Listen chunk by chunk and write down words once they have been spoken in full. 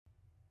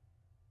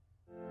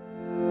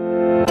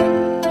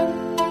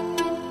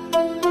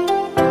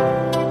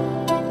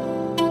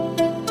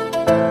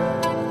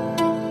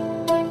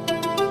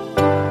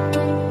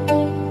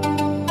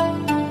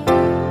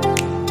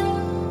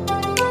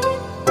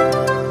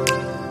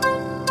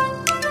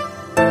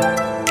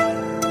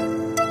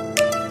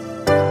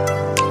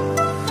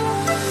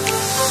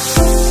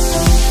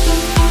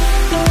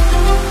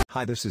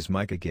Hi, this is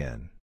Mike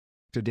again.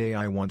 Today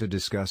I want to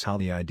discuss how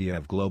the idea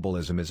of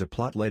globalism is a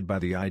plot led by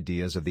the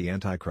ideas of the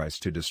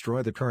Antichrist to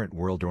destroy the current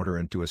world order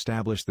and to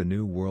establish the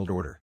new world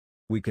order.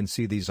 We can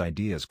see these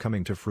ideas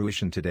coming to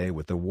fruition today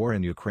with the war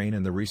in Ukraine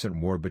and the recent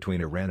war between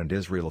Iran and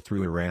Israel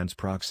through Iran's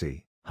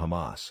proxy,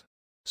 Hamas.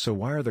 So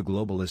why are the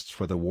globalists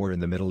for the war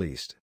in the Middle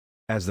East?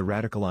 As the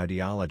radical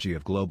ideology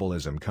of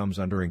globalism comes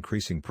under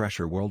increasing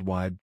pressure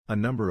worldwide, a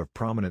number of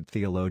prominent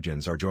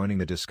theologians are joining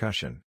the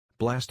discussion,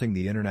 blasting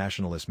the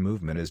internationalist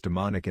movement as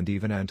demonic and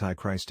even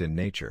antichrist in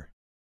nature.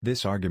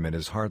 This argument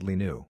is hardly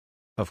new.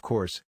 Of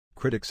course,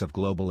 critics of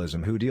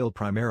globalism who deal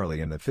primarily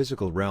in the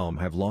physical realm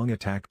have long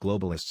attacked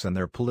globalists and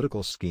their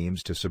political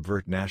schemes to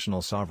subvert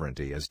national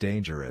sovereignty as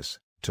dangerous,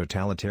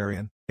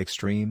 totalitarian,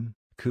 extreme,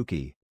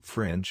 kooky,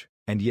 fringe,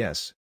 and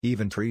yes,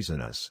 even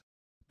treasonous.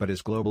 But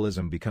as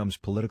globalism becomes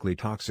politically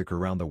toxic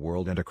around the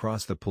world and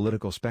across the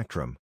political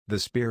spectrum, the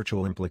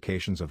spiritual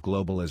implications of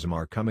globalism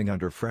are coming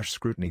under fresh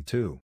scrutiny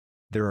too.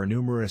 There are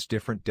numerous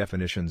different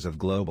definitions of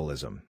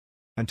globalism.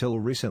 Until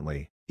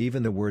recently,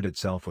 even the word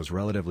itself was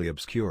relatively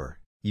obscure,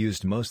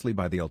 used mostly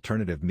by the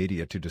alternative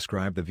media to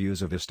describe the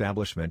views of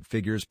establishment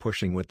figures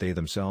pushing what they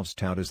themselves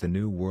tout as the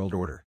New World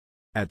Order.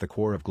 At the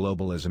core of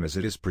globalism as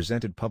it is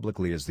presented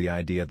publicly is the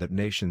idea that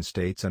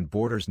nation-states and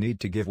borders need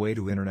to give way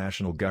to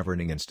international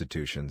governing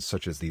institutions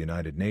such as the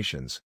United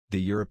Nations,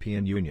 the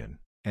European Union,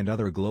 and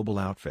other global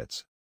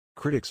outfits.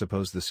 Critics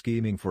oppose the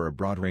scheming for a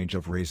broad range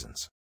of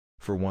reasons.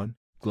 For one,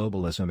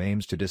 globalism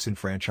aims to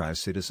disenfranchise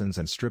citizens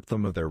and strip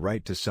them of their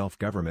right to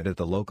self-government at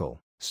the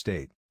local,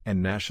 state,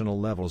 and national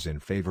levels in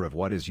favor of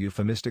what is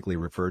euphemistically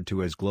referred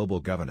to as global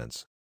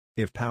governance.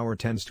 If power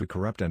tends to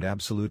corrupt and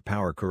absolute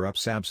power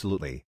corrupts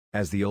absolutely,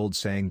 as the old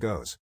saying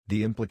goes,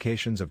 the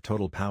implications of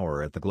total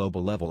power at the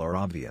global level are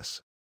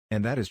obvious.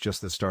 And that is just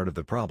the start of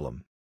the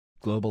problem.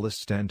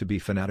 Globalists tend to be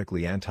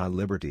fanatically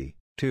anti-liberty,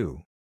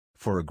 too.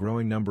 For a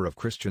growing number of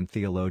Christian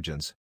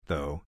theologians,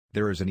 though,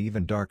 there is an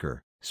even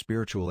darker,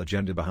 spiritual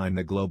agenda behind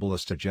the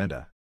globalist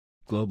agenda.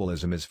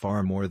 Globalism is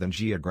far more than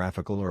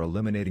geographical or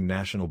eliminating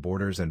national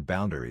borders and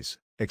boundaries,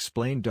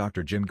 explained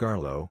Dr. Jim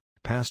Garlow,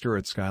 pastor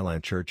at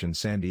Skyline Church in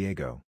San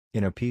Diego,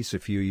 in a piece a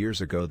few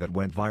years ago that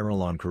went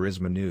viral on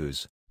Charisma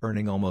News,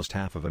 earning almost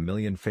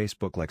 500,000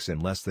 Facebook likes in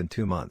less than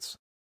 2 months.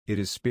 It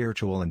is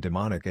spiritual and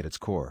demonic at its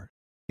core.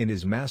 In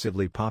his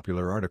massively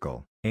popular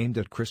article, aimed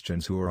at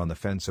Christians who are on the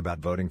fence about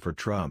voting for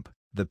Trump,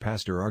 the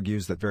pastor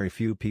argues that very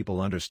few people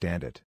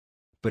understand it.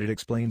 But it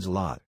explains a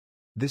lot.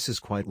 This is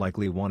quite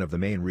likely one of the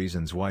main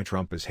reasons why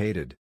Trump is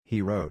hated,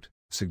 he wrote,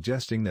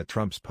 suggesting that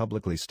Trump's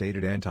publicly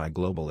stated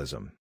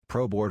anti-globalism,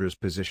 pro-borders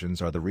positions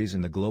are the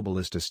reason the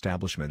globalist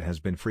establishment has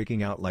been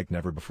freaking out like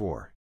never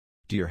before.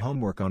 Do your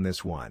homework on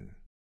this one.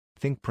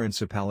 Think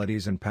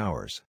principalities and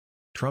powers.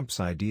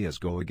 Trump's ideas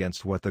go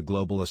against what the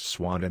globalists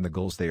want and the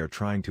goals they are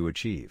trying to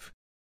achieve.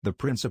 The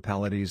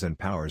principalities and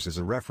powers is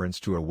a reference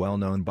to a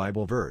well-known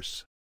Bible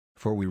verse.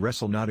 For we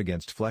wrestle not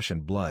against flesh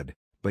and blood,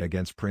 but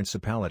against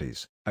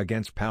principalities,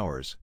 against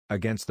powers,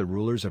 against the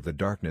rulers of the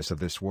darkness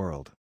of this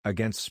world,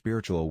 against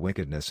spiritual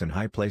wickedness in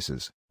high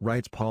places,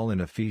 writes Paul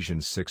in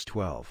Ephesians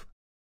 6:12.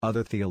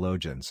 Other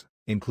theologians,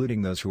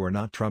 including those who are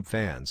not Trump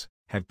fans,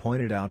 have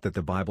pointed out that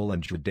the Bible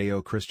and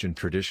Judeo-Christian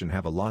tradition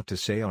have a lot to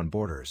say on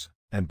borders,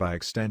 and by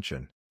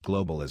extension,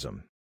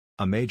 globalism.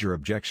 A major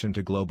objection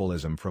to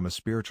globalism from a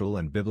spiritual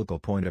and biblical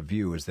point of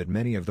view is that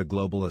many of the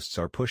globalists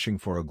are pushing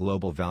for a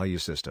global value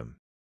system.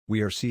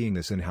 We are seeing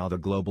this in how the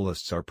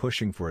globalists are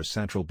pushing for a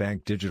central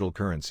bank digital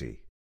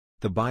currency.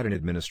 The Biden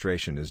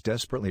administration is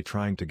desperately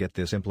trying to get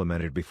this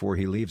implemented before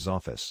he leaves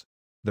office.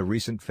 The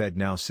recent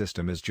FedNow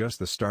system is just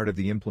the start of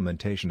the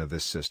implementation of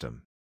this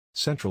system.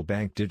 Central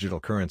bank digital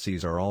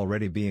currencies are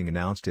already being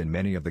announced in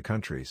many of the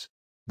countries.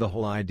 The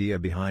whole idea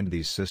behind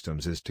these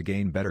systems is to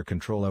gain better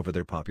control over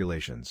their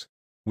populations.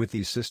 With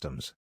these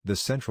systems, the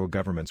central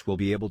governments will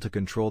be able to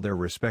control their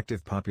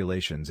respective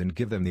populations and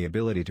give them the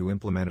ability to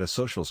implement a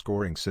social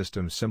scoring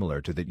system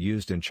similar to that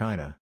used in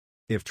China.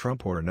 If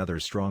Trump or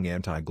another strong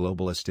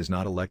anti-globalist is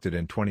not elected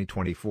in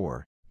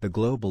 2024, the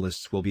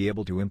globalists will be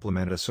able to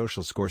implement a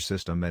social score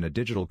system and a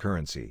digital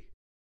currency.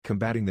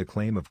 Combating the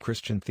claim of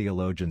Christian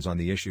theologians on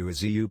the issue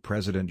is EU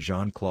President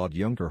Jean-Claude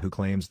Juncker, who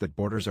claims that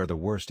borders are the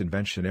worst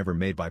invention ever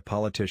made by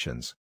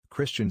politicians.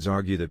 Christians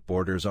argue that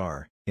borders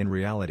are, in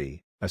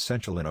reality,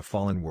 essential in a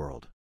fallen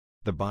world.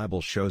 The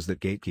Bible shows that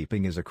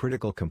gatekeeping is a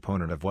critical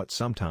component of what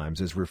sometimes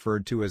is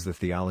referred to as the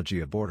theology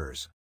of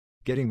borders.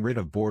 Getting rid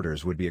of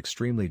borders would be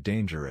extremely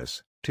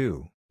dangerous,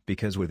 too,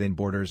 because within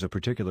borders a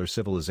particular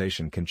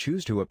civilization can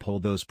choose to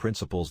uphold those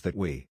principles that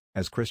we,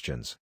 as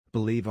Christians,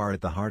 believe are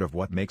at the heart of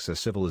what makes a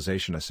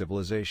civilization a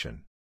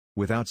civilization.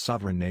 Without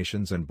sovereign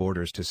nations and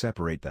borders to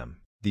separate them,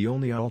 the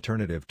only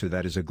alternative to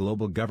that is a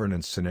global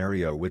governance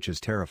scenario which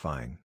is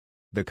terrifying.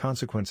 The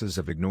consequences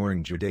of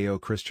ignoring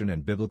Judeo-Christian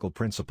and biblical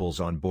principles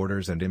on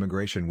borders and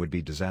immigration would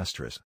be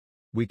disastrous.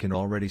 We can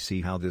already see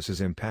how this is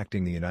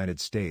impacting the United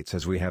States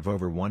as we have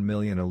over 1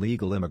 million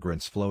illegal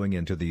immigrants flowing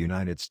into the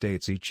United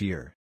States each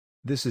year.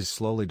 This is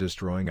slowly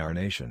destroying our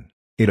nation.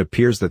 It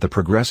appears that the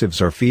progressives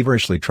are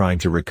feverishly trying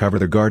to recover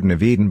the Garden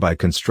of Eden by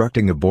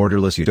constructing a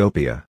borderless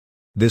utopia.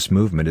 This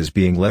movement is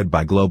being led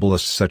by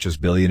globalists such as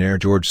billionaire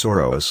George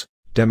Soros,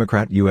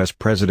 Democrat U.S.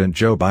 President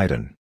Joe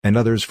Biden, and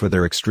others for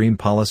their extreme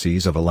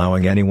policies of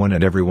allowing anyone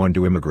and everyone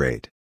to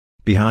immigrate.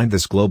 Behind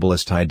this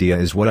globalist idea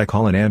is what I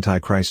call an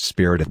antichrist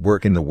spirit at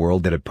work in the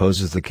world that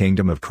opposes the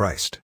kingdom of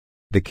Christ.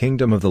 The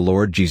kingdom of the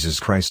Lord Jesus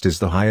Christ is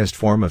the highest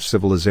form of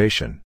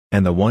civilization,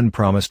 and the one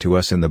promised to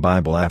us in the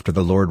Bible after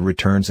the Lord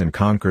returns and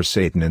conquers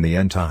Satan in the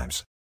end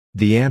times.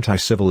 The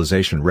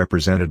anti-civilization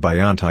represented by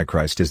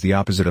Antichrist is the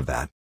opposite of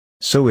that.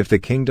 So if the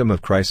kingdom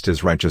of Christ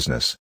is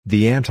righteousness,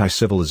 the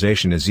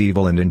anti-civilization is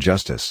evil and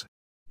injustice.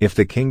 If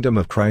the kingdom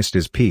of Christ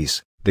is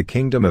peace, the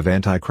kingdom of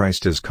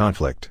Antichrist is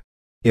conflict.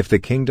 If the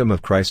kingdom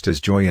of Christ is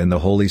joy in the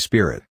Holy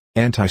Spirit,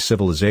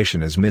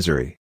 anti-civilization is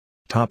misery.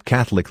 Top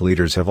Catholic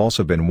leaders have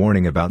also been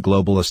warning about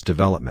globalist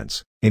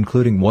developments,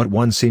 including what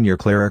one senior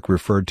cleric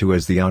referred to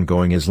as the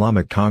ongoing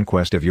Islamic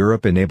conquest of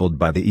Europe enabled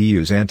by the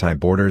EU's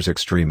anti-borders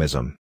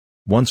extremism.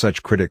 One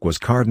such critic was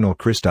Cardinal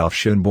Christoph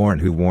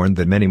Schönborn, who warned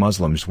that many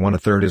Muslims want a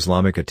third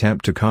Islamic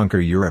attempt to conquer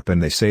Europe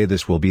and they say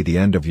this will be the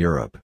end of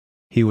Europe.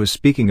 He was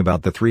speaking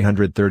about the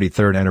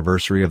 333rd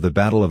anniversary of the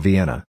Battle of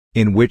Vienna,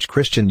 in which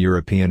Christian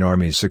European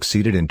armies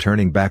succeeded in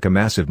turning back a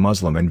massive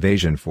Muslim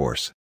invasion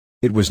force.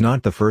 It was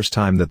not the first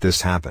time that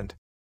this happened.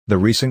 The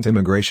recent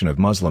immigration of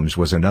Muslims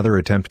was another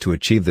attempt to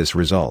achieve this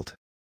result.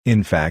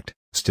 In fact,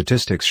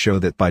 statistics show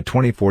that by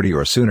 2040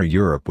 or sooner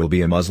Europe will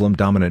be a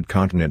Muslim-dominant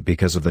continent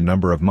because of the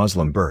number of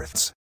Muslim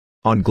births.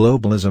 On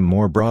globalism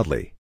more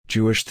broadly,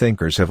 Jewish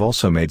thinkers have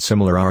also made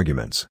similar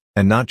arguments,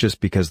 and not just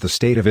because the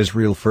State of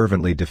Israel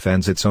fervently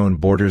defends its own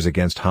borders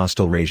against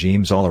hostile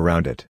regimes all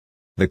around it.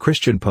 The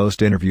Christian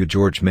Post interviewed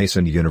George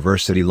Mason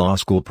University Law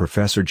School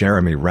professor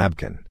Jeremy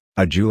Rabkin,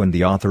 a Jew and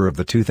the author of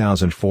the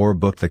 2004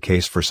 book The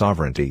Case for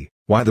Sovereignty,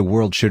 Why the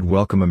World Should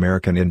Welcome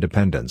American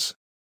Independence.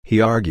 He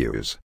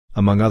argues,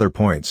 among other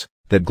points,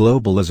 that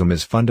globalism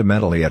is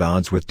fundamentally at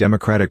odds with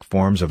democratic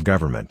forms of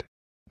government.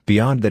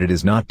 Beyond that it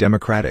is not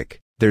democratic,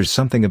 there's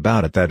something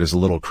about it that is a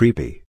little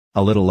creepy,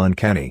 a little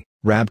uncanny,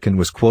 Rabkin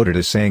was quoted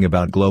as saying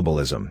about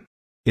globalism.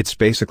 It's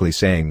basically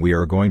saying we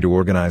are going to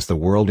organize the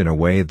world in a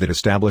way that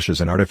establishes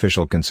an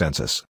artificial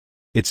consensus.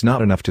 It's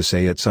not enough to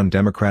say it's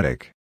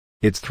undemocratic.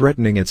 It's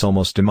threatening, it's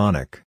almost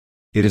demonic.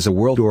 It is a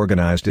world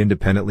organized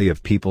independently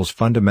of people's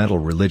fundamental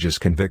religious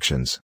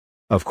convictions.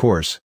 Of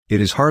course,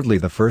 it is hardly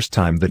the first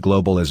time that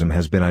globalism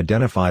has been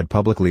identified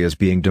publicly as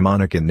being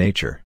demonic in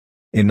nature.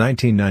 In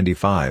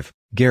 1995,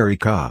 Gary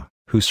Kah,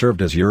 who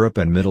served as Europe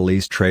and Middle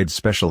East trade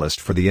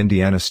specialist for the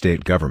Indiana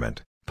state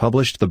government,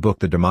 published the book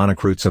The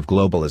Demonic Roots of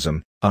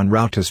Globalism, En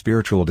Route to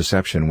Spiritual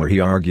Deception, where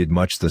he argued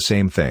much the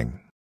same thing.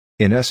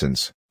 In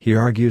essence, he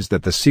argues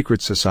that the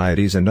secret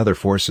societies and other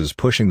forces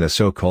pushing the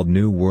so-called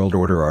New World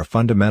Order are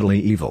fundamentally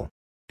evil.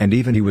 And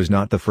even he was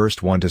not the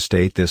first one to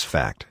state this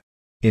fact.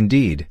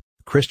 Indeed,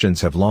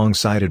 Christians have long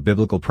cited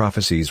biblical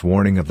prophecies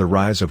warning of the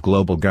rise of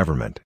global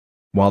government.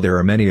 While there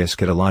are many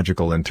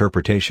eschatological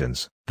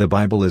interpretations, the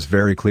Bible is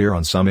very clear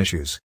on some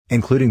issues,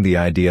 including the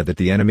idea that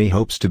the enemy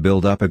hopes to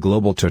build up a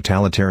global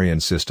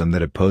totalitarian system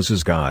that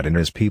opposes God and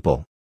His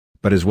people.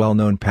 But as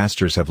well-known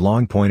pastors have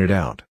long pointed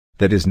out,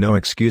 that is no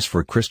excuse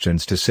for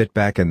Christians to sit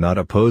back and not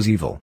oppose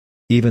evil.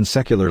 Even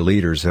secular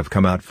leaders have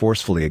come out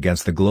forcefully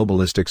against the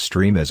globalist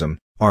extremism,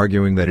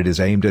 arguing that it is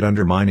aimed at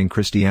undermining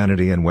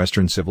Christianity and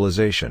Western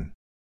civilization.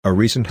 A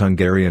recent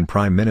Hungarian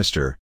prime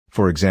minister,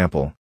 for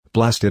example,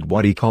 blasted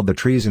what he called the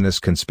treasonous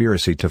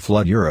conspiracy to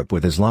flood Europe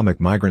with Islamic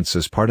migrants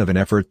as part of an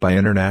effort by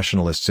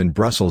internationalists in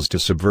Brussels to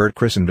subvert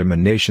Christendom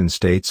and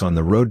nation-states on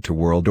the road to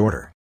world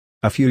order.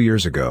 A few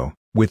years ago,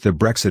 with the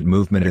Brexit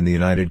movement in the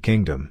United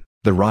Kingdom,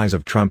 the rise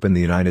of Trump in the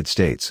United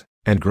States,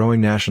 and growing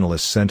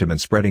nationalist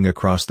sentiment spreading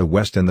across the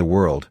West and the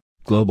world,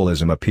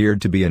 globalism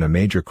appeared to be in a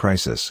major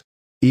crisis.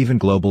 Even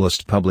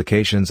globalist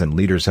publications and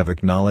leaders have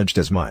acknowledged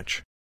as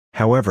much.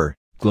 However,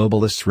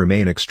 globalists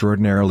remain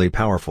extraordinarily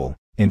powerful,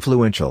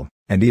 influential,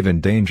 and even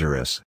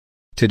dangerous.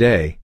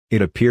 Today,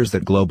 it appears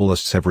that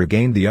globalists have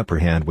regained the upper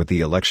hand with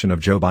the election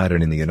of Joe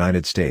Biden in the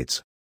United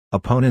States.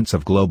 Opponents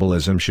of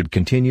globalism should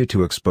continue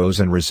to expose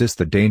and resist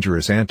the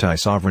dangerous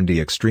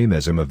anti-sovereignty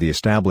extremism of the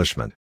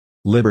establishment.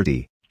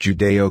 Liberty,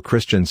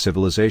 Judeo-Christian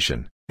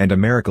civilization, and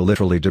America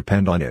literally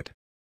depend on it.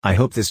 I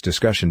hope this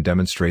discussion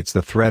demonstrates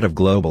the threat of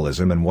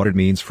globalism and what it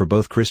means for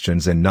both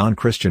Christians and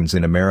non-Christians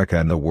in America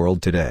and the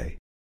world today.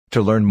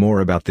 To learn more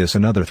about this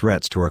and other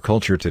threats to our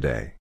culture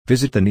today,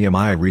 visit the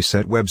Nehemiah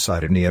Reset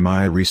website at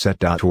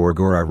nehemiahreset.org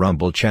or our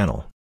Rumble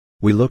channel.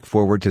 We look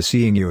forward to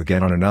seeing you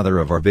again on another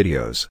of our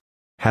videos.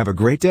 Have a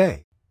great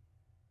day!